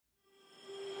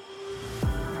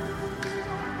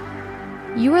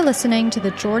You are listening to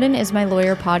the Jordan is My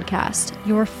Lawyer podcast,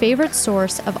 your favorite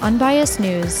source of unbiased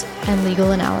news and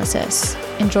legal analysis.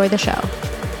 Enjoy the show.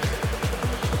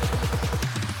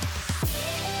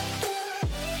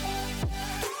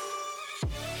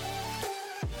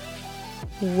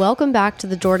 Welcome back to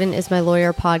the Jordan is My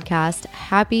Lawyer podcast.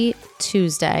 Happy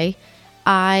Tuesday.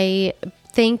 I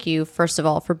thank you, first of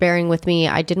all, for bearing with me.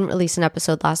 I didn't release an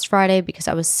episode last Friday because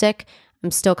I was sick. I'm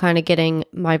still kind of getting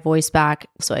my voice back,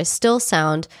 so I still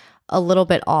sound a little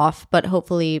bit off, but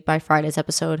hopefully by Friday's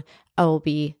episode, I will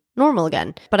be normal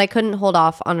again. But I couldn't hold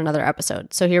off on another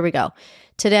episode, so here we go.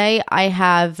 Today, I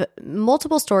have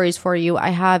multiple stories for you. I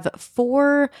have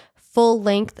 4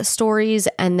 full-length stories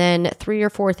and then 3 or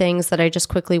 4 things that I just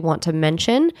quickly want to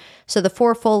mention. So the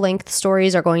 4 full-length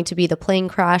stories are going to be the plane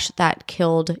crash that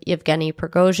killed Yevgeny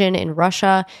Prigozhin in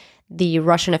Russia. The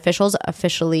Russian officials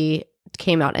officially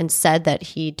came out and said that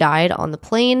he died on the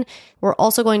plane. We're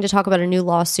also going to talk about a new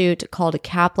lawsuit called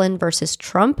Kaplan versus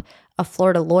Trump. A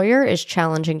Florida lawyer is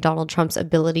challenging Donald Trump's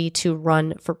ability to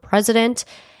run for president.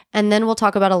 And then we'll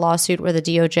talk about a lawsuit where the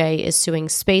DOJ is suing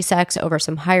SpaceX over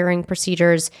some hiring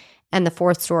procedures. And the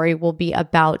 4th story will be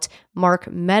about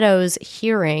Mark Meadows'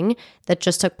 hearing that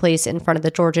just took place in front of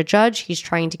the Georgia judge. He's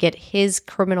trying to get his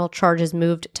criminal charges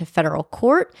moved to federal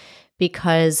court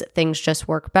because things just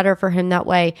work better for him that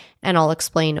way, and I'll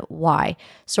explain why.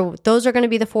 So those are going to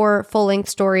be the 4 full-length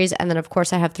stories, and then of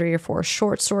course I have 3 or 4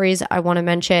 short stories I want to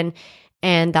mention,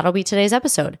 and that'll be today's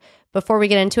episode. Before we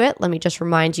get into it, let me just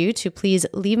remind you to please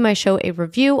leave my show a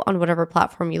review on whatever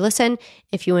platform you listen.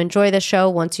 If you enjoy the show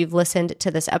once you've listened to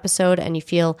this episode and you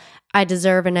feel I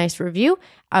deserve a nice review,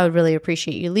 I would really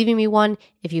appreciate you leaving me one.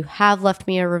 If you have left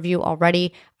me a review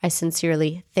already, I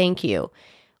sincerely thank you.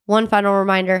 One final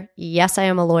reminder, yes, I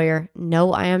am a lawyer.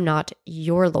 No, I am not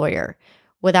your lawyer.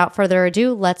 Without further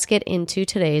ado, let's get into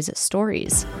today's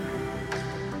stories.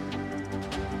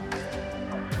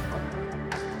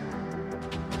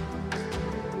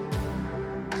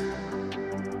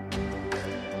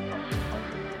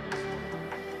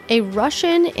 A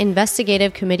Russian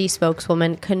investigative committee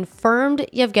spokeswoman confirmed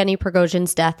Yevgeny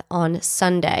Prigozhin's death on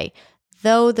Sunday,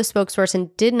 though the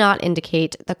spokesperson did not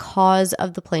indicate the cause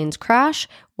of the plane's crash,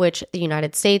 which the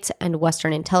United States and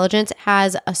Western intelligence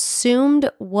has assumed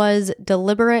was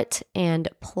deliberate and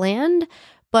planned.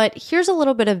 But here's a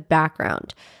little bit of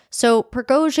background. So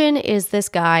Prigozhin is this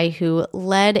guy who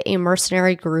led a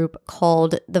mercenary group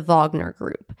called the Wagner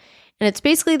Group. And it's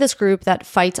basically this group that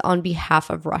fights on behalf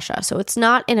of Russia. So it's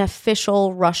not an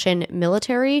official Russian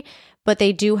military, but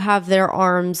they do have their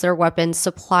arms, their weapons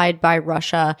supplied by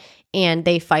Russia, and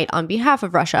they fight on behalf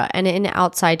of Russia and in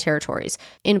outside territories,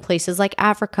 in places like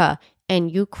Africa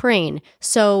and Ukraine.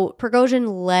 So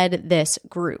Prigozhin led this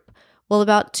group. Well,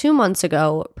 about 2 months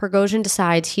ago, Prigozhin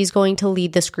decides he's going to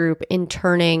lead this group in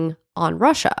turning on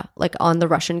Russia, like on the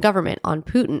Russian government, on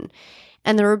Putin.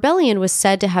 And the rebellion was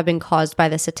said to have been caused by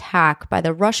this attack by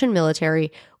the Russian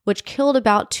military, which killed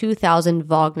about 2,000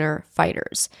 Wagner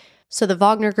fighters. So the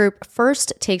Wagner Group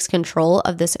first takes control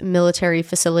of this military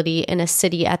facility in a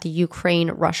city at the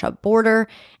Ukraine-Russia border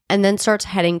and then starts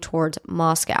heading towards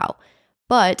Moscow.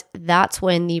 But that's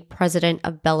when the president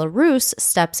of Belarus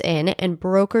steps in and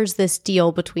brokers this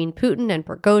deal between Putin and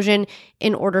Prigozhin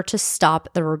in order to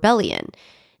stop the rebellion.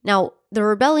 Now, the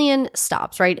rebellion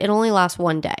stops, right? It only lasts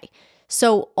 1 day.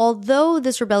 So although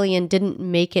this rebellion didn't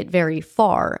make it very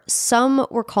far, some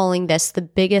were calling this the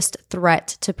biggest threat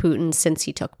to Putin since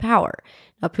he took power.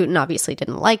 Now, Putin obviously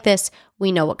didn't like this.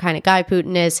 We know what kind of guy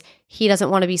Putin is. He doesn't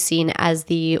want to be seen as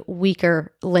the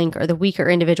weaker link or the weaker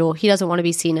individual. He doesn't want to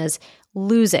be seen as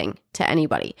losing to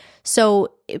anybody.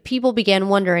 So people began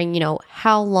wondering,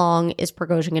 how long is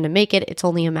Prigozhin going to make it? It's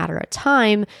only a matter of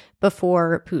time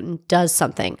before Putin does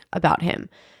something about him.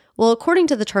 Well, according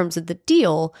to the terms of the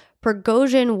deal,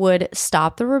 Prigozhin would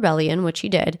stop the rebellion, which he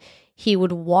did. He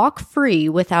would walk free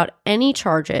without any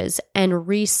charges and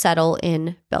resettle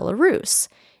in Belarus.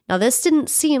 Now, this didn't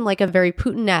seem like a very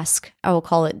Putin-esque, I will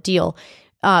call it, deal.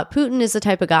 Putin is the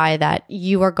type of guy that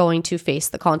you are going to face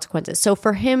the consequences. So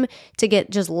for him to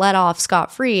get just let off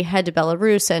scot-free, head to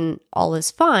Belarus, and all is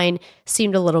fine,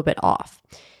 seemed a little bit off.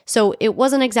 So it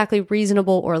wasn't exactly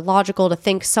reasonable or logical to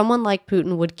think someone like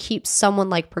Putin would keep someone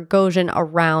like Prigozhin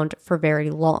around for very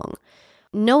long.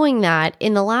 Knowing that,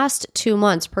 in the last 2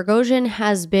 months, Prigozhin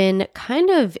has been kind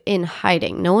of in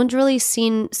hiding. No one's really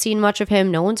seen much of him.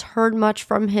 No one's heard much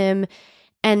from him.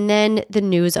 And then the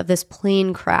news of this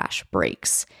plane crash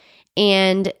breaks.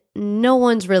 And no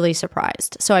one's really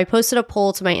surprised. So I posted a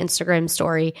poll to my Instagram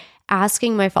story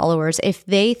asking my followers if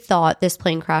they thought this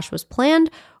plane crash was planned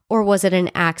or was it an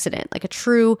accident, like a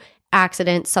true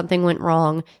accident, something went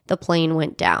wrong, the plane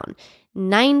went down.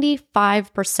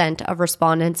 95% of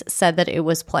respondents said that it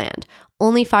was planned.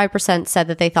 Only 5% said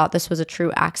that they thought this was a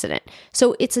true accident.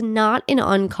 So it's not an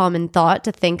uncommon thought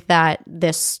to think that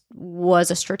this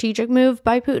was a strategic move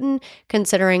by Putin,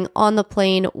 considering on the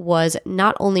plane was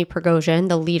not only Prigozhin,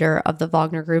 the leader of the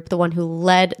Wagner group, the one who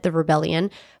led the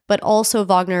rebellion, but also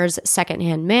Wagner's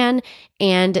second-hand man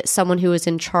and someone who was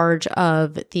in charge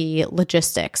of the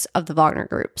logistics of the Wagner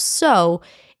group. So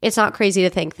it's not crazy to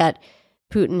think that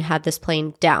Putin had this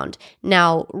plane downed.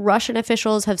 Now, Russian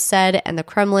officials have said, and the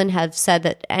Kremlin have said,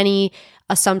 that any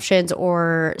assumptions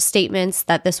or statements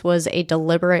that this was a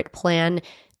deliberate plan,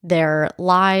 they're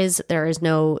lies. There is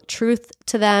no truth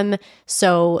to them.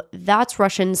 So that's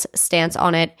Russians' stance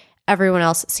on it. Everyone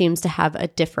else seems to have a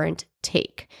different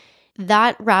take.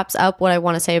 That wraps up what I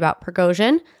want to say about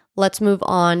Prigozhin. Let's move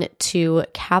on to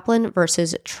Kaplan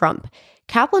versus Trump.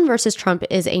 Kaplan versus Trump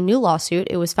is a new lawsuit.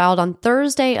 It was filed on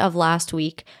Thursday of last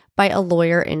week by a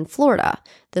lawyer in Florida.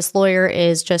 This lawyer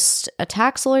is just a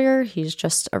tax lawyer. He's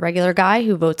just a regular guy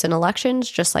who votes in elections,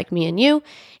 just like me and you.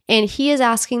 And he is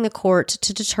asking the court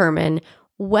to determine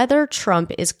whether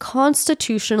Trump is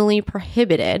constitutionally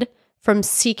prohibited from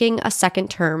seeking a second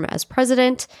term as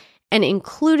president. And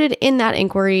included in that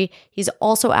inquiry, he's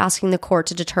also asking the court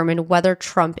to determine whether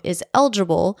Trump is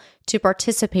eligible to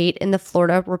participate in the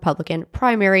Florida Republican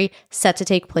primary set to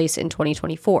take place in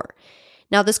 2024.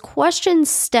 Now, this question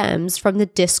stems from the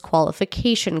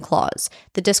disqualification clause.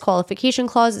 The disqualification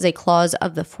clause is a clause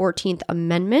of the 14th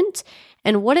Amendment,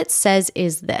 and what it says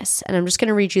is this, and I'm just going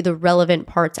to read you the relevant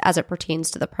parts as it pertains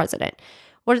to the president.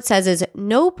 What it says is,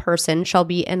 no person shall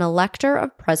be an elector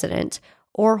of president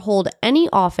or hold any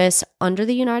office under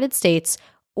the United States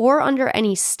or under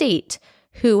any state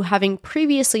who, having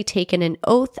previously taken an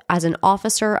oath as an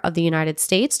officer of the United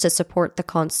States to support the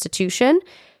Constitution,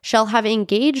 shall have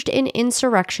engaged in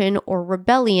insurrection or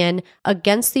rebellion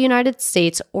against the United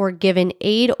States or given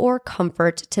aid or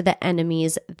comfort to the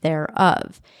enemies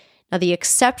thereof. Now, the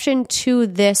exception to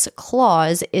this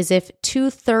clause is if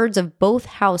 2/3 of both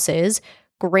houses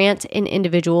grant an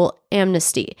individual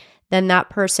amnesty. Then that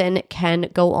person can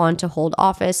go on to hold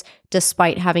office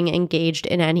despite having engaged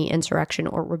in any insurrection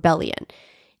or rebellion.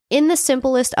 In the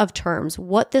simplest of terms,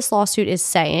 what this lawsuit is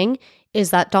saying is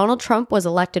that Donald Trump was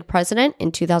elected president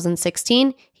in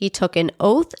 2016. He took an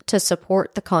oath to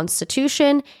support the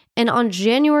Constitution, and on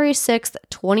January 6th,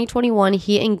 2021,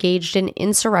 he engaged in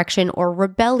insurrection or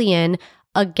rebellion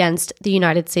against the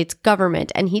United States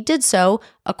government. And he did so,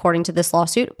 according to this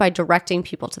lawsuit, by directing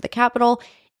people to the Capitol.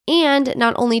 And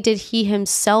not only did he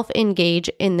himself engage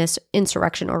in this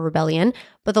insurrection or rebellion,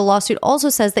 but the lawsuit also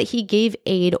says that he gave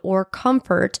aid or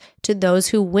comfort to those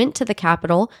who went to the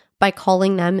Capitol by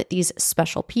calling them these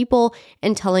special people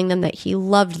and telling them that he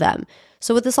loved them.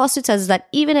 So what this lawsuit says is that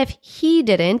even if he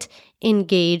didn't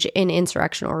engage in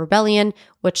insurrection or rebellion,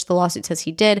 which the lawsuit says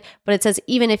he did, but it says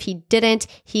even if he didn't,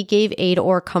 he gave aid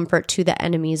or comfort to the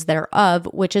enemies thereof,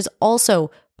 which is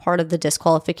also part of the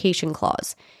disqualification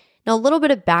clause. Now, a little bit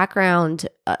of background,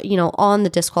 on the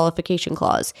disqualification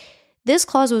clause. This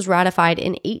clause was ratified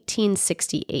in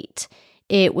 1868.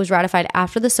 It was ratified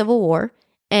after the Civil War,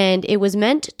 and it was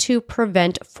meant to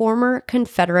prevent former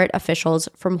Confederate officials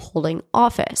from holding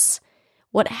office.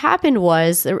 What happened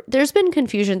was there's been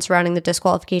confusion surrounding the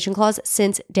disqualification clause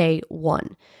since day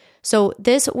one. So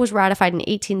this was ratified in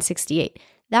 1868.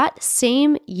 That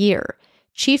same year,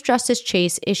 Chief Justice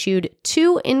Chase issued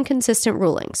two inconsistent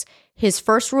rulings. His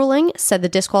first ruling said the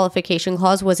disqualification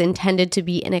clause was intended to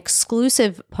be an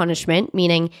exclusive punishment,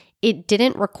 meaning it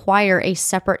didn't require a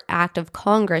separate act of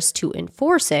Congress to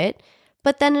enforce it.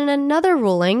 But then in another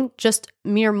ruling, just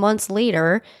mere months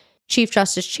later, Chief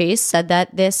Justice Chase said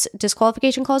that this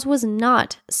disqualification clause was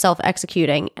not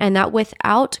self-executing and that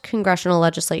without congressional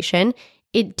legislation,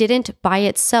 it didn't by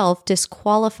itself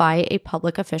disqualify a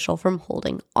public official from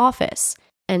holding office.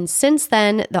 And since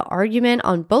then, the argument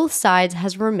on both sides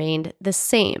has remained the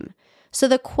same. So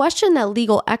the question that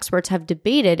legal experts have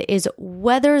debated is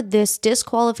whether this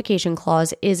disqualification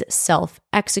clause is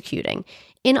self-executing.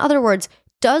 In other words,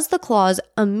 does the clause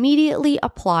immediately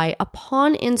apply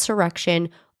upon insurrection,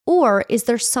 or is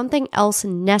there something else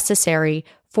necessary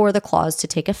for the clause to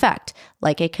take effect,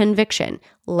 like a conviction,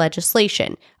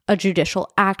 legislation, a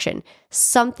judicial action,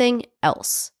 something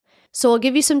else? So I'll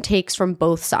give you some takes from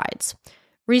both sides.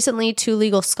 Recently, two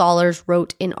legal scholars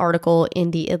wrote an article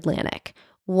in The Atlantic.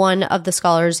 One of the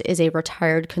scholars is a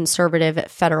retired conservative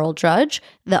federal judge.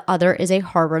 The other is a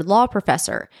Harvard law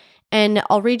professor. And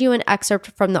I'll read you an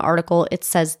excerpt from the article. It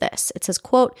says this. It says,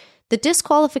 quote, "The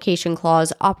disqualification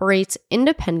clause operates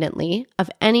independently of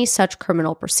any such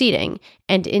criminal proceeding,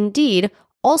 and indeed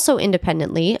also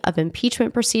independently of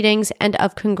impeachment proceedings and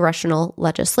of congressional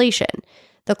legislation.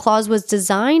 The clause was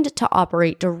designed to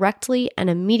operate directly and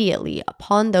immediately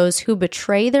upon those who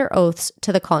betray their oaths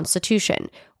to the Constitution,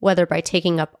 whether by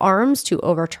taking up arms to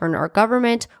overturn our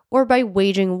government or by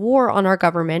waging war on our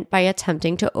government by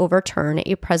attempting to overturn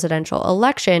a presidential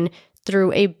election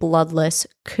through a bloodless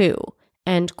coup."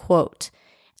 End quote.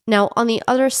 Now, on the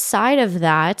other side of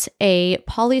that, a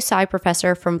poli-sci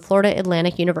professor from Florida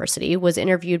Atlantic University was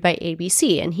interviewed by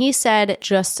ABC, and he said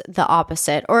just the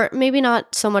opposite, or maybe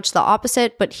not so much the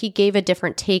opposite, but he gave a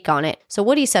different take on it. So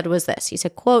what he said was this. He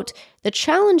said, quote, "The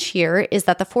challenge here is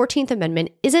that the 14th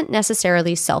Amendment isn't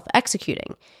necessarily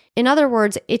self-executing. In other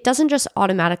words, it doesn't just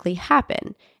automatically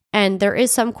happen. And there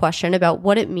is some question about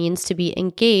what it means to be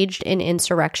engaged in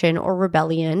insurrection or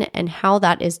rebellion and how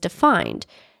that is defined.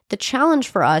 The challenge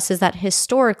for us is that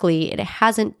historically it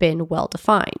hasn't been well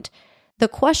defined. The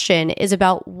question is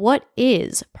about what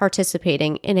is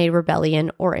participating in a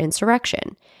rebellion or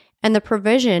insurrection. And the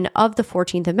provision of the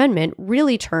 14th Amendment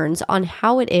really turns on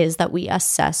how it is that we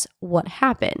assess what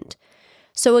happened."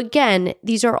 So again,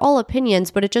 these are all opinions,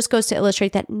 but it just goes to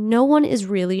illustrate that no one is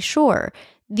really sure.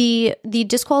 The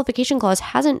disqualification clause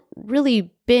hasn't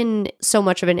really been so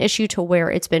much of an issue to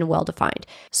where it's been well defined.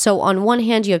 So on one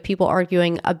hand, you have people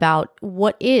arguing about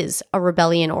what is a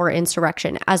rebellion or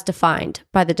insurrection as defined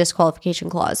by the disqualification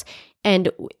clause, and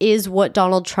is what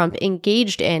Donald Trump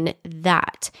engaged in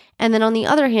that. And then on the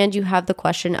other hand, you have the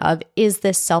question of, is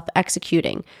this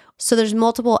self-executing? So there's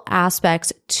multiple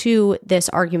aspects to this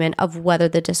argument of whether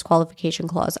the disqualification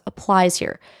clause applies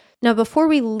here. Now, before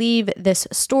we leave this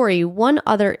story, one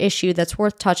other issue that's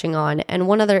worth touching on, and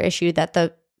one other issue that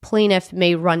the plaintiff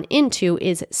may run into,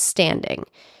 is standing.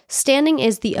 Standing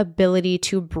is the ability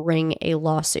to bring a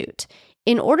lawsuit.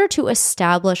 In order to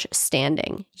establish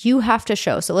standing, you have to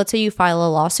show, so let's say you file a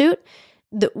lawsuit,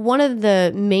 one of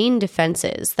the main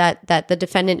defenses that the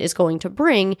defendant is going to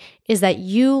bring is that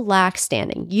you lack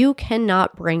standing. You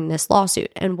cannot bring this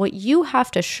lawsuit. And what you have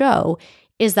to show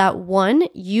is that, one,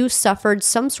 you suffered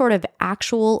some sort of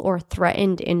actual or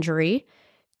threatened injury.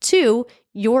 Two,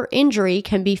 your injury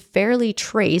can be fairly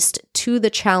traced to the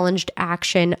challenged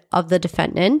action of the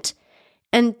defendant.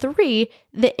 And three,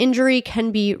 the injury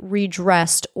can be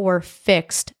redressed or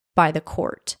fixed by the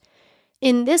court.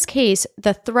 In this case,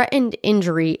 the threatened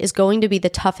injury is going to be the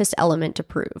toughest element to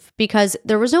prove because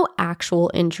there was no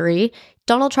actual injury.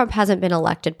 Donald Trump hasn't been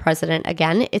elected president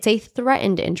again. It's a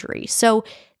threatened injury. So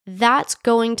that's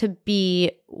going to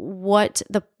be what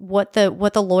the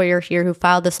lawyer here who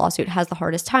filed this lawsuit has the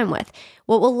hardest time with.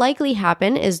 What will likely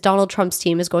happen is Donald Trump's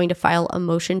team is going to file a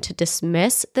motion to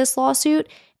dismiss this lawsuit,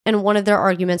 and one of their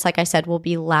arguments, like I said, will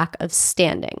be lack of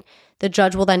standing. The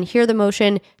judge will then hear the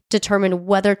motion, determine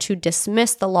whether to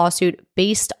dismiss the lawsuit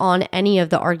based on any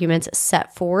of the arguments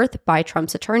set forth by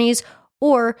Trump's attorneys,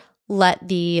 or let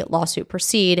the lawsuit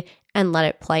proceed and let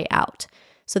it play out.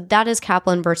 So that is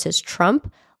Kaplan versus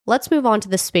Trump. Let's move on to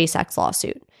the SpaceX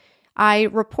lawsuit. I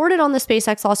reported on the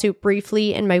SpaceX lawsuit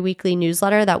briefly in my weekly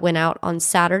newsletter that went out on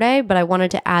Saturday, but I wanted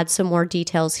to add some more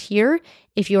details here.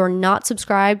 If you are not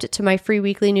subscribed to my free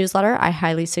weekly newsletter, I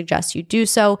highly suggest you do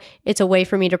so. It's a way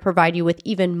for me to provide you with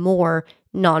even more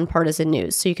nonpartisan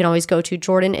news. So you can always go to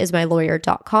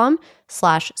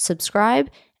jordanismylawyer.com/subscribe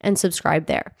and subscribe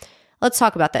there. Let's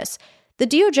talk about this. The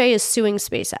DOJ is suing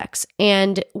SpaceX,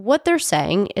 and what they're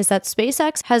saying is that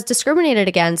SpaceX has discriminated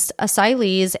against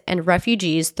asylees and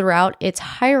refugees throughout its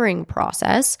hiring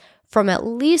process from at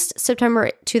least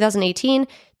September 2018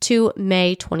 to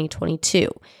May 2022.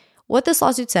 What this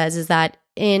lawsuit says is that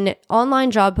in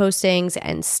online job postings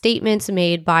and statements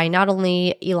made by not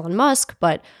only Elon Musk,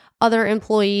 but other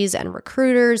employees and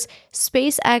recruiters,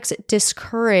 SpaceX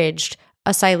discouraged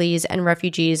asylees and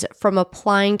refugees from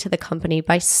applying to the company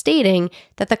by stating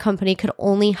that the company could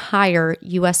only hire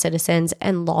U.S. citizens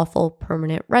and lawful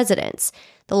permanent residents.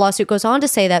 The lawsuit goes on to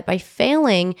say that by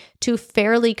failing to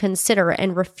fairly consider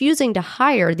and refusing to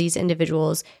hire these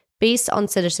individuals based on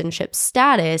citizenship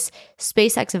status,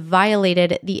 SpaceX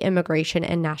violated the Immigration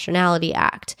and Nationality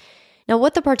Act. Now,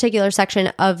 what the particular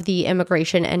section of the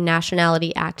Immigration and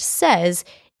Nationality Act says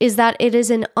is that it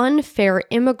is an unfair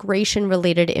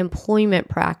immigration-related employment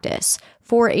practice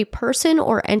for a person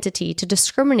or entity to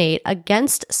discriminate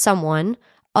against someone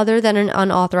other than an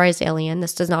unauthorized alien,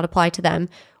 this does not apply to them,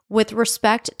 with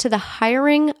respect to the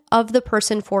hiring of the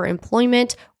person for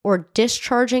employment or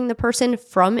discharging the person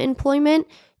from employment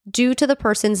due to the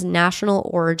person's national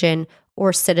origin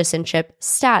or citizenship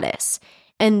status.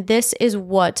 And this is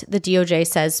what the DOJ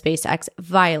says SpaceX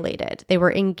violated. They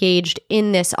were engaged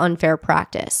in this unfair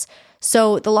practice.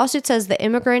 So the lawsuit says the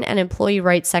Immigrant and Employee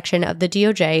Rights section of the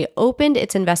DOJ opened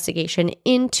its investigation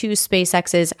into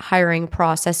SpaceX's hiring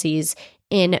processes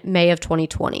in May of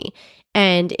 2020.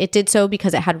 And it did so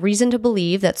because it had reason to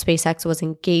believe that SpaceX was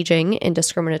engaging in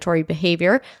discriminatory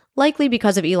behavior, likely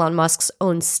because of Elon Musk's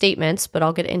own statements, but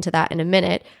I'll get into that in a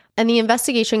minute. And the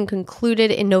investigation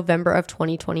concluded in November of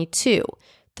 2022.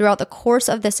 Throughout the course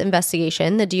of this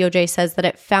investigation, the DOJ says that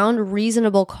it found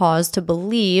reasonable cause to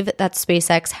believe that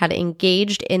SpaceX had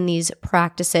engaged in these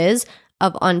practices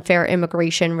of unfair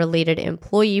immigration-related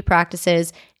employee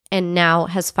practices and now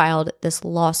has filed this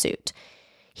lawsuit.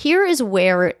 Here is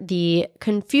where the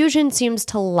confusion seems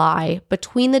to lie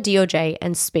between the DOJ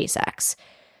and SpaceX.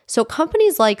 So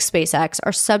companies like SpaceX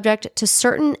are subject to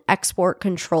certain export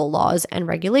control laws and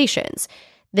regulations.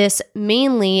 This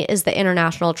mainly is the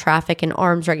International Traffic in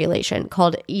Arms Regulation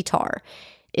called ITAR.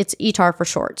 It's ITAR for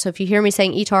short. So if you hear me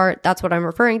saying ITAR, that's what I'm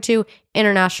referring to,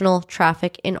 International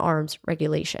Traffic in Arms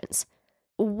Regulations.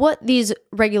 What these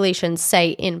regulations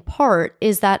say in part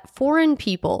is that foreign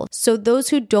people, so those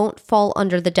who don't fall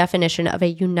under the definition of a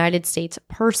United States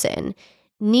person,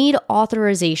 need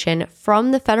authorization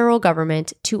from the federal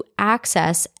government to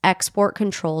access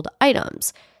export-controlled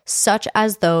items, such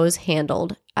as those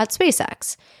handled at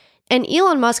SpaceX. And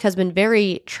Elon Musk has been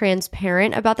very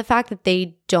transparent about the fact that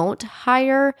they don't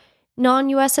hire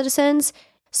non-US citizens.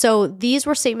 So these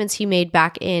were statements he made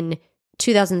back in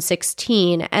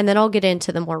 2016, and then I'll get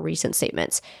into the more recent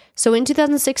statements. So in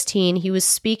 2016, he was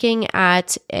speaking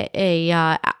at a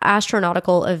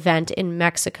astronautical event in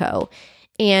Mexico,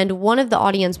 and one of the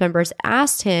audience members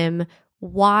asked him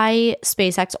why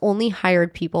SpaceX only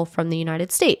hired people from the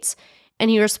United States. And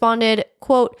he responded,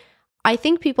 quote, "I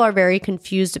think people are very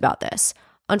confused about this.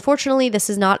 Unfortunately, this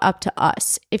is not up to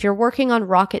us. If you're working on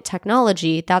rocket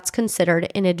technology, that's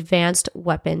considered an advanced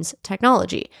weapons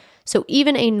technology. So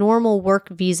even a normal work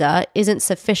visa isn't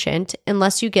sufficient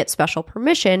unless you get special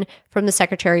permission from the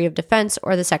Secretary of Defense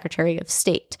or the Secretary of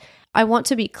State. I want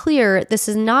to be clear, this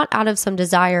is not out of some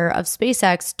desire of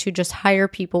SpaceX to just hire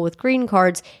people with green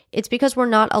cards. It's because we're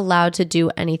not allowed to do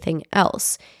anything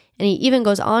else." And he even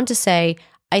goes on to say,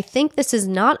 "I think this is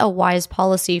not a wise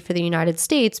policy for the United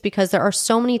States because there are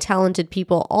so many talented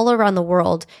people all around the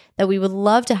world that we would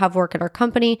love to have work at our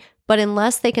company, but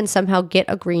unless they can somehow get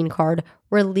a green card,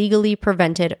 we're legally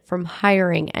prevented from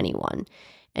hiring anyone."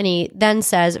 And he then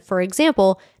says, for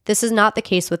example, this is not the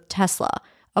case with Tesla.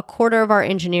 A quarter of our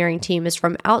engineering team is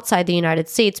from outside the United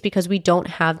States because we don't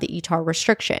have the ITAR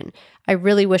restriction. I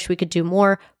really wish we could do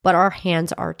more, but our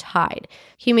hands are tied.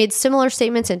 He made similar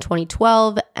statements in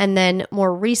 2012, and then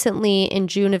more recently in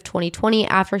June of 2020,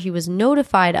 after he was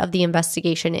notified of the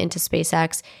investigation into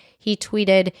SpaceX, he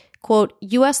tweeted, quote,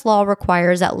 "U.S. law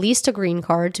requires at least a green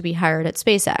card to be hired at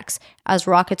SpaceX, as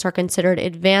rockets are considered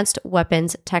advanced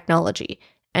weapons technology."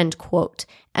 End quote.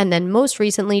 And then most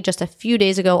recently, just a few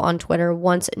days ago on Twitter,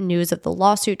 once news of the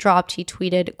lawsuit dropped, he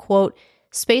tweeted, quote,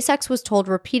 "SpaceX was told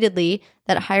repeatedly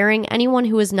that hiring anyone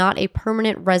who is not a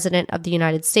permanent resident of the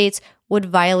United States would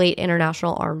violate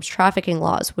international arms trafficking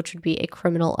laws, which would be a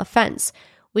criminal offense.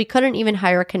 We couldn't even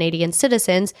hire Canadian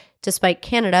citizens, despite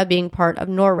Canada being part of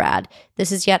NORAD. This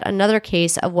is yet another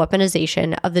case of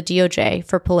weaponization of the DOJ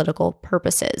for political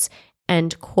purposes."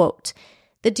 End quote.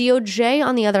 The DOJ,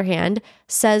 on the other hand,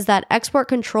 says that export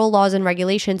control laws and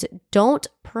regulations don't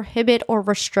prohibit or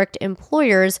restrict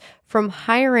employers from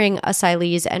hiring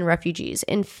asylees and refugees.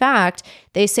 In fact,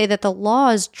 they say that the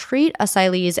laws treat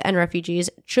asylees and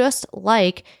refugees just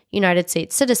like United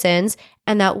States citizens,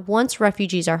 and that once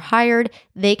refugees are hired,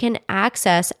 they can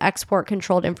access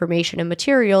export-controlled information and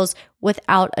materials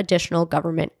without additional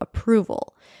government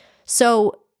approval.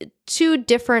 So, two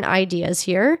different ideas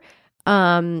here.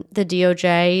 The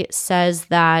DOJ says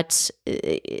that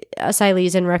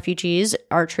asylees and refugees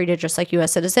are treated just like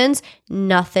U.S. citizens.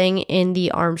 Nothing in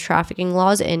the arms trafficking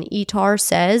laws in ITAR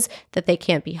says that they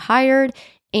can't be hired.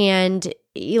 And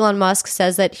Elon Musk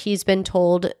says that he's been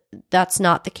told that's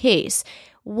not the case.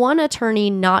 One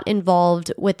attorney not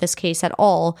involved with this case at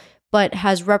all, but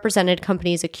has represented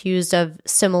companies accused of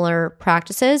similar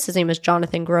practices. His name is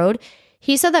Jonathan Grode.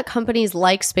 He said that companies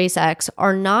like SpaceX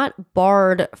are not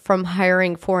barred from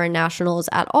hiring foreign nationals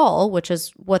at all, which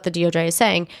is what the DOJ is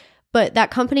saying, but that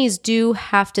companies do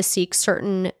have to seek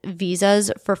certain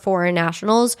visas for foreign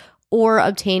nationals or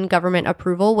obtain government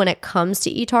approval when it comes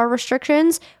to ITAR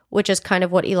restrictions, which is kind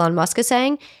of what Elon Musk is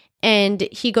saying. And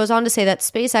he goes on to say that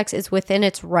SpaceX is within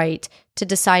its right to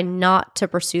decide not to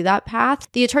pursue that path.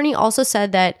 The attorney also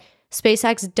said that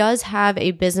SpaceX does have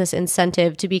a business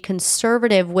incentive to be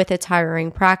conservative with its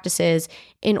hiring practices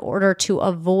in order to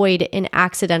avoid an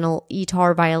accidental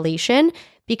ETAR violation,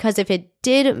 because if it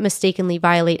did mistakenly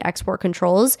violate export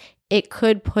controls, it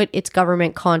could put its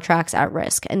government contracts at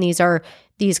risk. And these are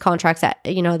these contracts that,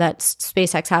 that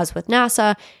SpaceX has with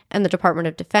NASA and the Department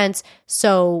of Defense.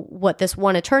 So what this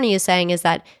one attorney is saying is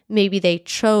that maybe they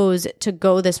chose to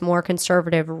go this more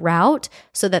conservative route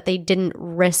so that they didn't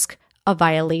risk a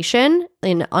violation,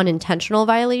 an unintentional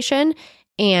violation,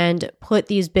 and put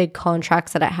these big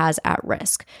contracts that it has at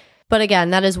risk. But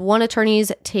again, that is one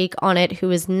attorney's take on it,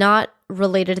 who is not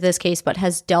related to this case but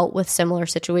has dealt with similar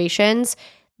situations.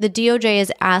 The DOJ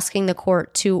is asking the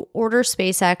court to order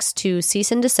SpaceX to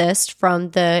cease and desist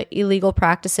from the illegal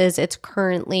practices it's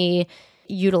currently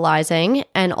utilizing,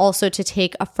 and also to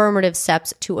take affirmative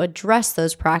steps to address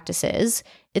those practices.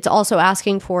 It's also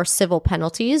asking for civil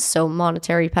penalties, so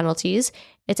monetary penalties.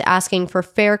 It's asking for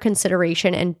fair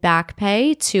consideration and back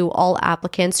pay to all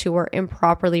applicants who were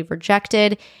improperly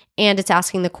rejected. And it's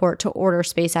asking the court to order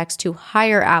SpaceX to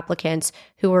hire applicants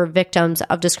who were victims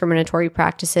of discriminatory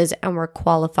practices and were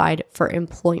qualified for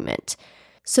employment.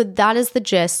 So that is the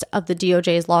gist of the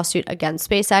DOJ's lawsuit against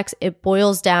SpaceX. It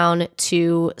boils down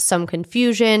to some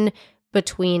confusion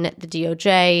between the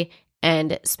DOJ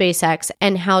and SpaceX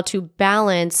and how to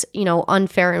balance,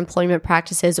 unfair employment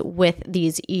practices with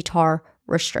these ETAR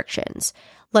restrictions.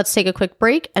 Let's take a quick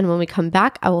break, and when we come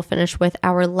back, I will finish with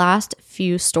our last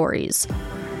few stories.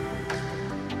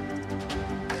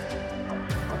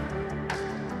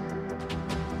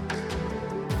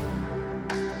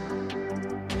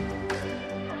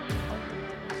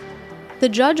 The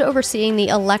judge overseeing the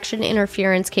election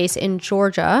interference case in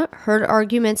Georgia heard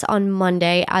arguments on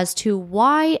Monday as to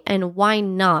why and why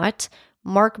not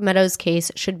Mark Meadows'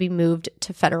 case should be moved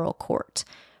to federal court.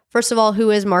 First of all, who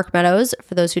is Mark Meadows?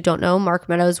 For those who don't know, Mark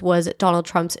Meadows was Donald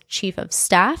Trump's chief of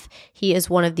staff. He is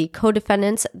one of the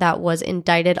co-defendants that was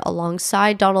indicted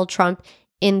alongside Donald Trump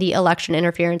in the election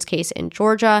interference case in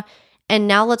Georgia. And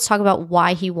now let's talk about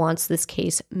why he wants this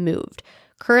case moved.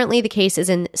 Currently, the case is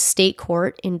in state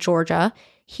court in Georgia.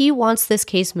 He wants this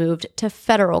case moved to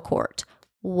federal court.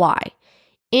 Why?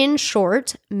 In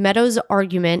short, Meadows'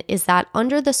 argument is that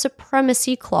under the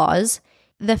Supremacy Clause,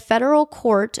 the federal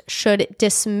court should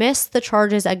dismiss the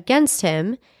charges against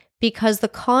him because the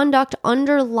conduct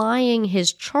underlying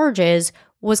his charges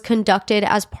was conducted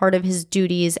as part of his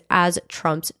duties as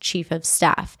Trump's chief of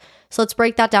staff. So let's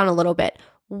break that down a little bit.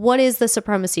 What is the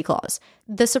Supremacy Clause?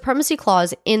 The Supremacy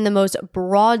Clause, in the most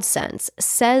broad sense,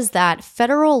 says that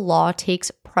federal law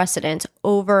takes precedence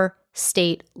over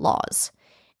state laws.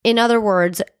 In other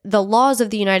words, the laws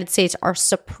of the United States are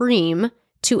supreme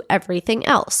to everything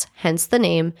else, hence the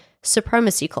name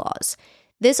Supremacy Clause.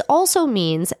 This also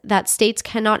means that states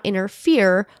cannot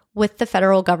interfere with the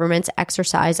federal government's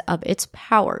exercise of its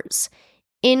powers.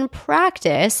 In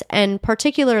practice, and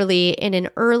particularly in an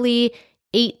early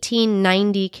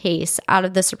 1890 case out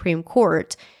of the Supreme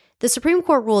Court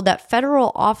ruled that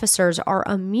federal officers are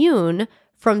immune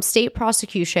from state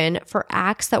prosecution for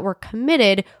acts that were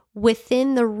committed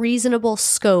within the reasonable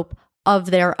scope of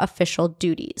their official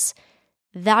duties.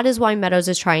 That is why Meadows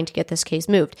is trying to get this case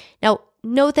moved. Now,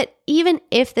 note that even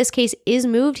if this case is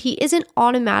moved, he isn't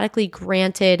automatically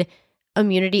granted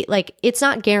immunity. Like, it's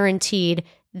not guaranteed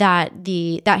that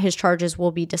his charges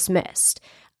will be dismissed.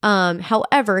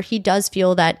 However, he does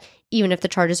feel that even if the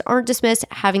charges aren't dismissed,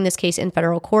 having this case in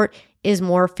federal court is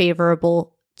more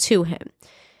favorable to him.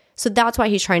 So that's why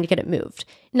he's trying to get it moved.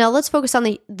 Now let's focus on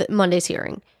the Monday's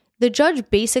hearing. The judge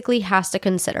basically has to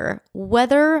consider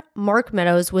whether Mark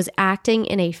Meadows was acting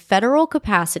in a federal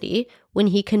capacity when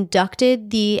he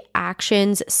conducted the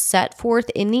actions set forth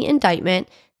in the indictment,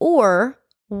 or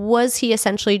was he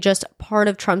essentially just part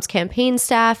of Trump's campaign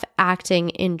staff acting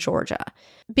in Georgia?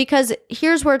 Because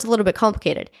here's where it's a little bit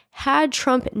complicated. Had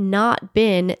Trump not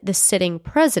been the sitting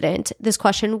president, this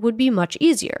question would be much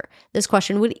easier. This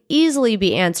question would easily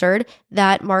be answered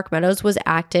that Mark Meadows was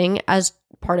acting as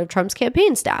part of Trump's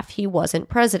campaign staff. He wasn't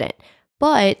president.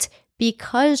 But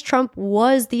because Trump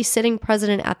was the sitting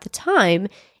president at the time,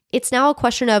 it's now a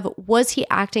question of, was he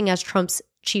acting as Trump's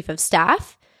chief of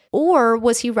staff? Or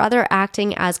was he rather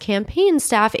acting as campaign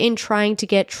staff in trying to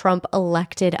get Trump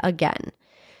elected again?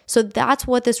 So that's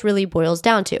what this really boils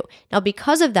down to. Now,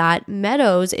 because of that,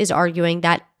 Meadows is arguing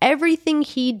that everything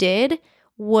he did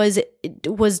was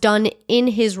done in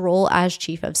his role as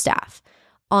chief of staff.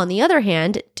 On the other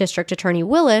hand, District Attorney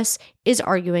Willis is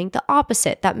arguing the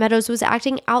opposite, that Meadows was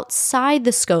acting outside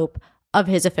the scope of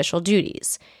his official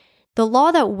duties. The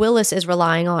law that Willis is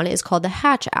relying on is called the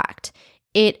Hatch Act.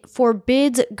 It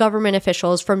forbids government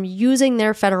officials from using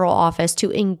their federal office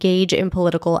to engage in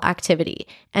political activity,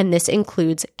 and this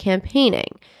includes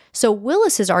campaigning. So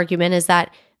Willis's argument is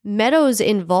that Meadows'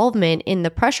 involvement in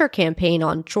the pressure campaign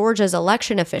on Georgia's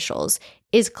election officials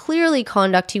is clearly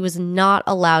conduct he was not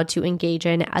allowed to engage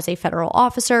in as a federal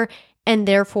officer, and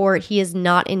therefore he is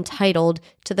not entitled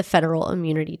to the federal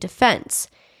immunity defense.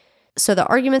 So the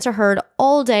arguments are heard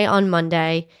all day on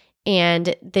Monday,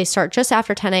 and they start just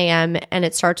after 10 a.m., and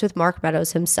it starts with Mark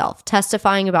Meadows himself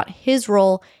testifying about his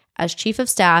role as chief of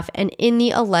staff and in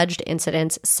the alleged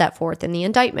incidents set forth in the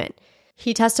indictment.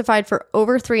 He testified for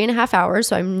over 3.5 hours,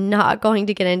 so I'm not going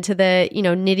to get into the,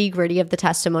 nitty-gritty of the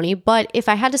testimony, but if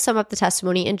I had to sum up the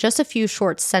testimony in just a few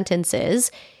short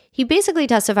sentences, he basically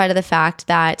testified to the fact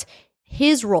that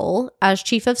his role as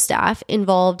chief of staff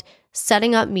involved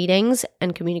setting up meetings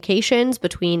and communications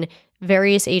between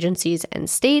various agencies and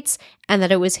states, and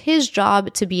that it was his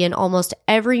job to be in almost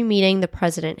every meeting the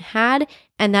president had,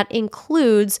 and that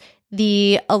includes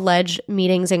the alleged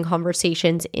meetings and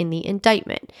conversations in the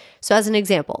indictment. So as an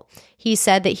example, he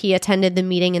said that he attended the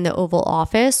meeting in the Oval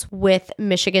Office with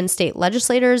Michigan state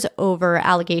legislators over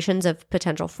allegations of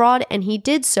potential fraud, and he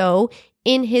did so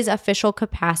in his official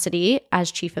capacity as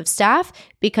chief of staff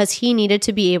because he needed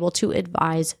to be able to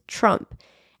advise Trump.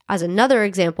 As another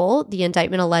example, the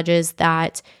indictment alleges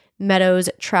that Meadows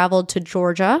traveled to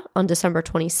Georgia on December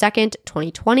 22nd,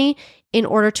 2020, in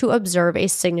order to observe a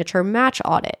signature match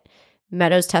audit.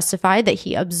 Meadows testified that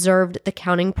he observed the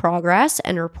counting progress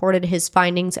and reported his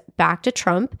findings back to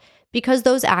Trump because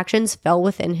those actions fell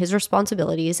within his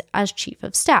responsibilities as chief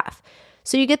of staff.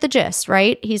 So you get the gist,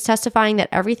 right? He's testifying that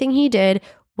everything he did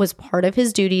was part of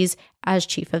his duties as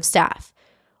chief of staff.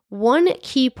 One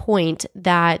key point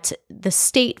that the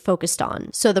state focused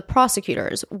on, so the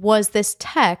prosecutors, was this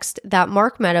text that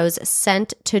Mark Meadows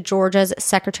sent to Georgia's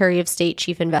Secretary of State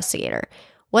chief investigator.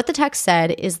 What the text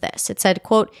said is this. It said,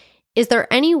 quote, "Is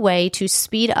there any way to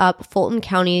speed up Fulton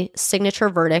County signature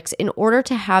verdicts in order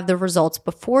to have the results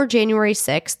before January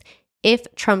 6th if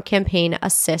Trump campaign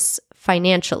assists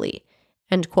financially?"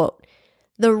 End quote.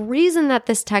 The reason that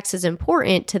this text is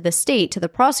important to the state, to the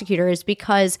prosecutor, is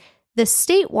because the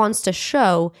state wants to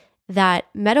show that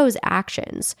Meadows'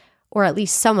 actions, or at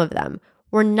least some of them,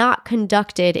 were not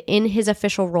conducted in his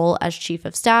official role as chief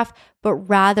of staff, but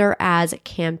rather as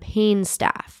campaign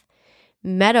staff.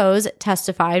 Meadows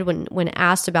testified when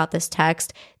asked about this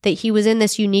text that he was in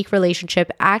this unique relationship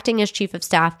acting as chief of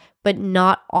staff, but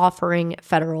not offering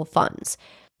federal funds.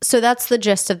 So that's the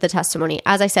gist of the testimony.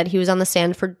 As I said, he was on the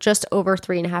stand for just over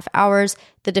 3.5 hours.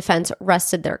 The defense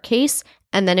rested their case,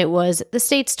 and then it was the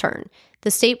state's turn.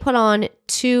 The state put on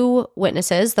 2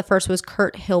 witnesses. The first was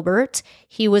Kurt Hilbert.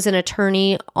 He was an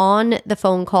attorney on the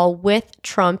phone call with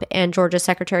Trump and Georgia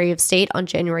Secretary of State on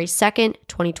January 2nd,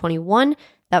 2021.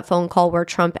 That phone call where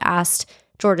Trump asked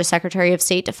Georgia Secretary of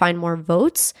State to find more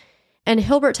votes. And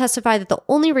Hilbert testified that the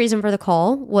only reason for the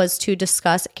call was to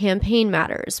discuss campaign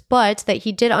matters, but that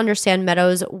he did understand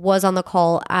Meadows was on the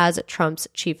call as Trump's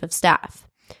chief of staff.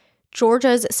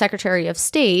 Georgia's Secretary of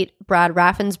State, Brad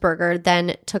Raffensperger,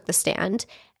 then took the stand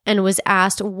and was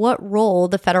asked what role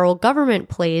the federal government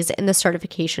plays in the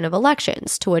certification of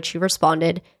elections, to which he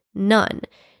responded, none.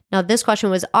 Now, this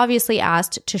question was obviously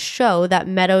asked to show that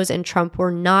Meadows and Trump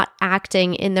were not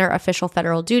acting in their official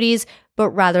federal duties, but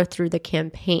rather through the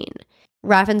campaign.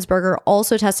 Raffensperger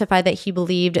also testified that he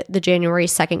believed the January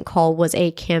 2nd call was a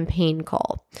campaign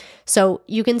call. So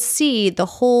you can see the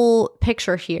whole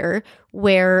picture here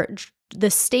where the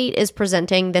state is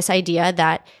presenting this idea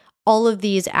that all of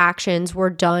these actions were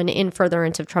done in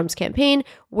furtherance of Trump's campaign,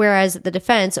 whereas the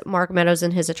defense, Mark Meadows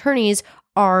and his attorneys,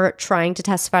 are trying to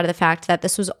testify to the fact that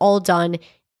this was all done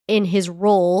in his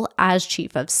role as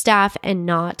chief of staff and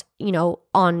not,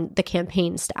 on the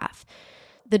campaign staff.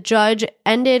 The judge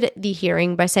ended the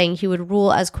hearing by saying he would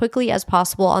rule as quickly as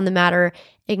possible on the matter,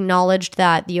 acknowledged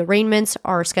that the arraignments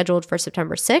are scheduled for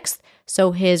September 6th,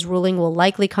 so his ruling will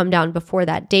likely come down before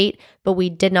that date, but we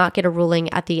did not get a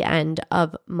ruling at the end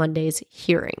of Monday's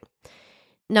hearing.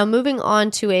 Now, moving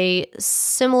on to a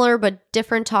similar but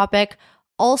different topic,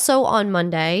 also on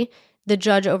Monday, the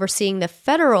judge overseeing the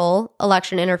federal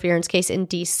election interference case in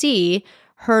D.C.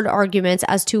 heard arguments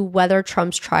as to whether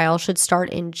Trump's trial should start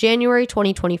in January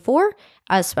 2024,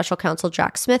 as special counsel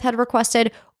Jack Smith had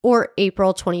requested, or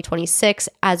April 2026,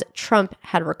 as Trump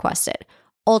had requested.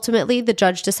 Ultimately, the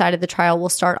judge decided the trial will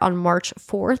start on March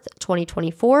 4th,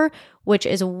 2024, which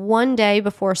is one day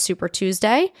before Super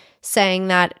Tuesday, saying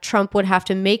that Trump would have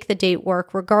to make the date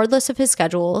work regardless of his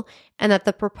schedule, and that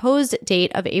the proposed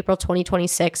date of April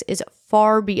 2026 is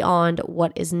far beyond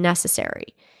what is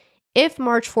necessary. If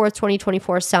March 4th,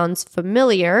 2024 sounds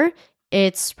familiar,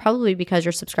 it's probably because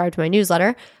you're subscribed to my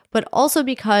newsletter, but also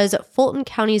because Fulton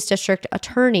County's district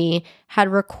attorney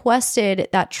had requested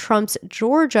that Trump's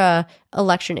Georgia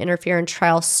election interference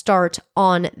trial start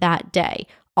on that day,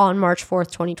 on March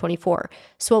 4th, 2024.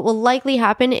 So what will likely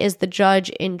happen is the judge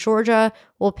in Georgia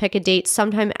will pick a date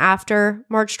sometime after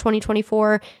March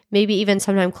 2024, maybe even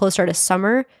sometime closer to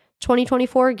summer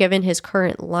 2024, given his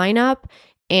current lineup.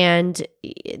 And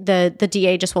the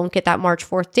DA just won't get that March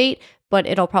 4th date, but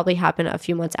it'll probably happen a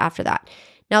few months after that.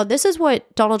 Now, this is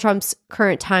what Donald Trump's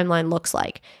current timeline looks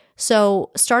like.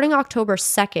 So starting October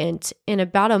 2nd, in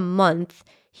about a month,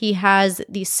 he has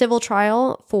the civil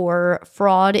trial for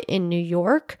fraud in New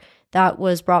York that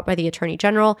was brought by the Attorney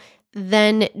General.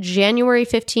 Then January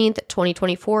 15th,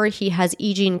 2024, he has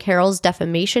E. Jean Carroll's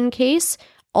defamation case,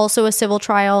 also a civil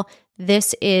trial.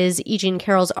 This is E. Jean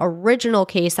Carroll's original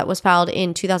case that was filed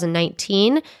in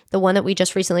 2019. The one that we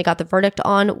just recently got the verdict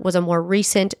on was a more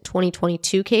recent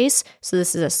 2022 case. So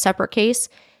this is a separate case.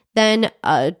 Then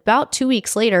about 2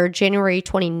 weeks later, January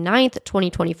 29th,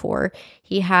 2024,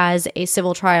 he has a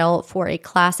civil trial for a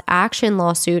class action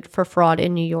lawsuit for fraud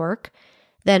in New York.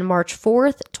 Then March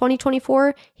 4th,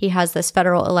 2024, he has this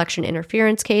federal election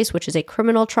interference case, which is a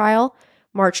criminal trial.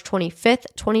 March 25th,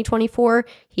 2024,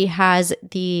 he has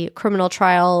the criminal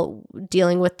trial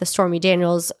dealing with the Stormy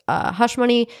Daniels hush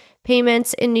money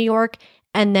payments in New York.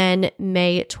 And then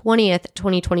May 20th,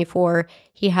 2024,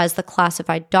 he has the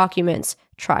classified documents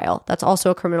trial. That's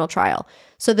also a criminal trial.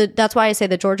 So that's why I say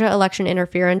the Georgia election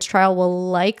interference trial will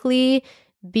likely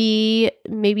be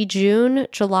maybe June,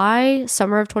 July,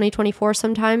 summer of 2024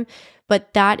 sometime.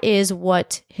 But that is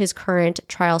what his current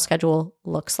trial schedule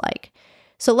looks like.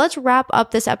 So let's wrap up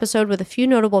this episode with a few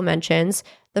notable mentions.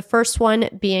 The first one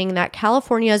being that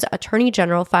California's Attorney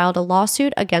General filed a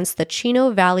lawsuit against the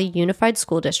Chino Valley Unified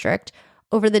School District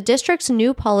over the district's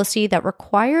new policy that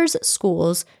requires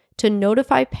schools to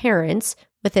notify parents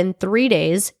within 3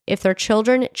 days if their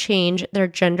children change their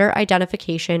gender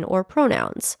identification or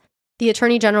pronouns. The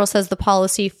Attorney General says the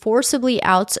policy forcibly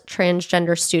outs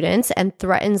transgender students and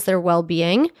threatens their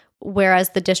well-being,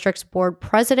 whereas the district's board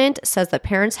president says that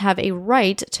parents have a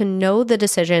right to know the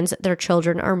decisions their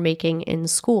children are making in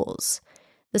schools.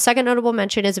 The second notable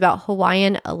mention is about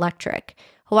Hawaiian Electric.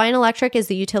 Hawaiian Electric is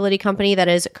the utility company that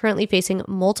is currently facing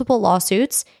multiple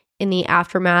lawsuits in the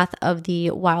aftermath of the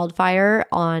wildfire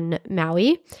on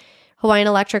Maui. Hawaiian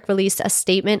Electric released a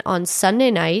statement on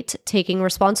Sunday night taking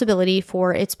responsibility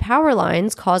for its power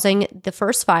lines causing the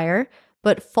first fire,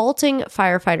 but faulting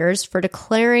firefighters for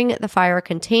declaring the fire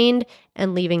contained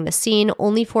and leaving the scene,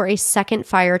 only for a second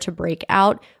fire to break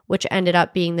out, which ended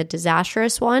up being the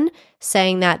disastrous one,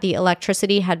 saying that the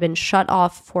electricity had been shut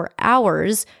off for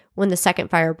hours when the second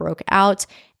fire broke out,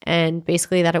 and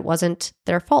basically that it wasn't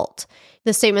their fault.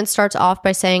 The statement starts off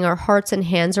by saying, "Our hearts and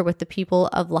hands are with the people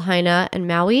of Lahaina and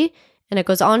Maui." And it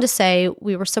goes on to say,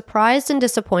 "We were surprised and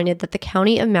disappointed that the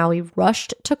county of Maui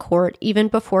rushed to court even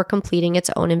before completing its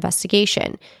own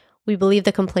investigation. We believe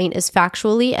the complaint is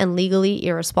factually and legally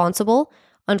irresponsible.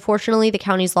 Unfortunately, the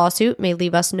county's lawsuit may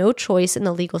leave us no choice in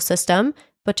the legal system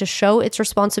but to show its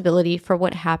responsibility for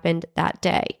what happened that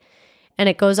day." And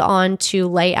it goes on to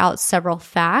lay out several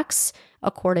facts,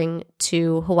 according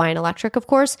to Hawaiian Electric, of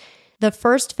course. The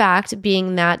first fact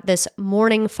being that this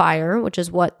morning fire, which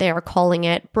is what they are calling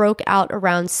it, broke out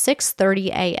around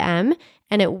 6:30 a.m.,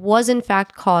 and it was in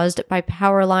fact caused by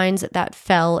power lines that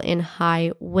fell in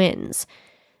high winds.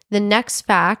 The next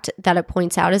fact that it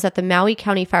points out is that the Maui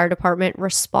County Fire Department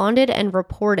responded and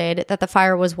reported that the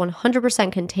fire was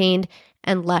 100% contained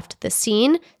and left the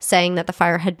scene, saying that the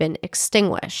fire had been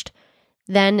extinguished.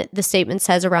 Then the statement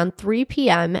says around 3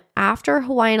 p.m., after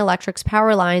Hawaiian Electric's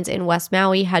power lines in West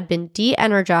Maui had been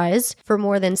de-energized for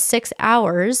more than 6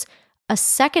 hours, a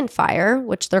second fire,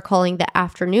 which they're calling the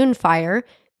afternoon fire,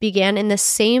 began in the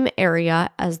same area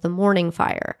as the morning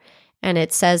fire. And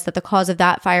it says that the cause of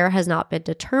that fire has not been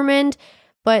determined,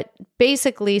 but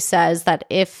basically says that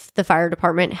if the fire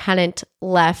department hadn't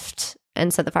left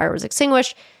and said the fire was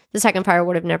extinguished, the second fire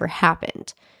would have never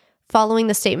happened. Following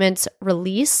the statement's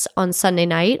release on Sunday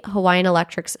night, Hawaiian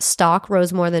Electric's stock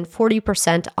rose more than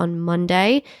 40% on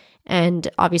Monday. And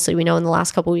obviously, we know in the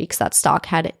last couple of weeks that stock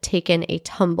had taken a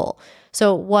tumble.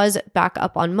 So it was back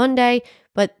up on Monday,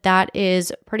 but that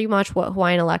is pretty much what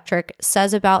Hawaiian Electric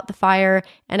says about the fire.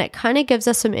 And it kind of gives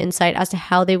us some insight as to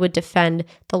how they would defend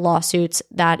the lawsuits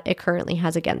that it currently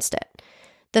has against it.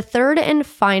 The third and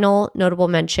final notable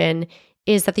mention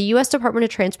is that the U.S. Department of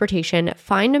Transportation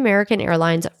fined American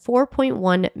Airlines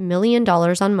 $4.1 million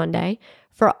on Monday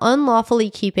for unlawfully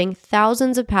keeping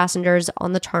thousands of passengers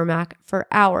on the tarmac for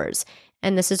hours.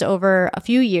 And this is over a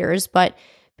few years, but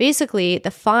basically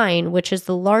the fine, which is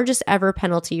the largest ever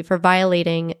penalty for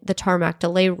violating the tarmac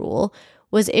delay rule,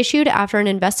 was issued after an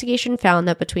investigation found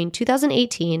that between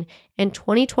 2018 and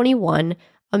 2021,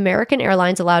 American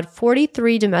Airlines allowed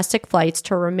 43 domestic flights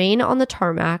to remain on the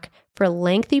tarmac for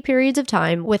lengthy periods of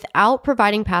time without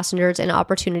providing passengers an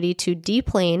opportunity to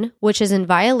deplane, which is in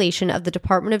violation of the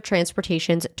Department of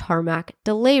Transportation's tarmac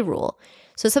delay rule.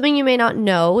 So something you may not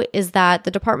know is that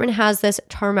the department has this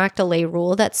tarmac delay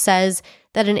rule that says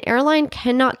that an airline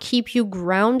cannot keep you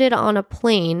grounded on a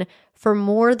plane for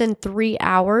more than 3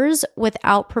 hours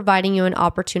without providing you an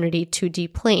opportunity to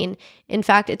deplane. In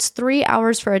fact, it's 3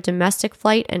 hours for a domestic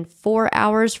flight and 4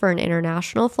 hours for an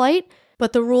international flight.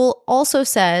 But the rule also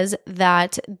says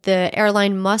that the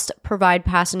airline must provide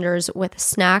passengers with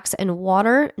snacks and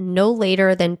water no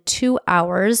later than 2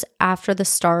 hours after the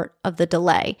start of the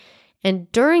delay.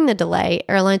 And during the delay,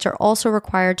 airlines are also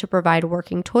required to provide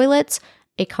working toilets,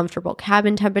 a comfortable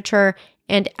cabin temperature,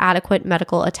 and adequate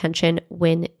medical attention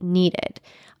when needed.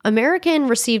 American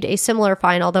received a similar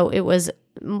fine, although it was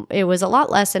a lot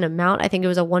less in amount. I think it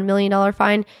was a $1 million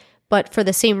fine, but for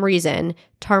the same reason,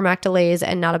 tarmac delays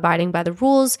and not abiding by the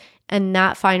rules, and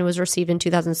that fine was received in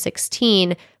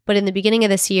 2016. But in the beginning of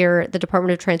this year, the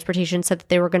Department of Transportation said that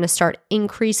they were going to start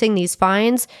increasing these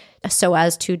fines so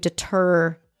as to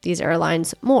deter these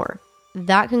airlines more.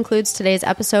 That concludes today's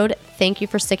episode. Thank you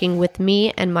for sticking with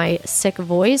me and my sick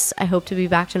voice. I hope to be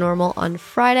back to normal on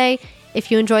Friday.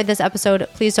 If you enjoyed this episode,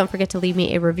 please don't forget to leave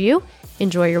me a review.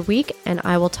 Enjoy your week, and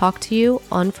I will talk to you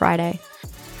on Friday.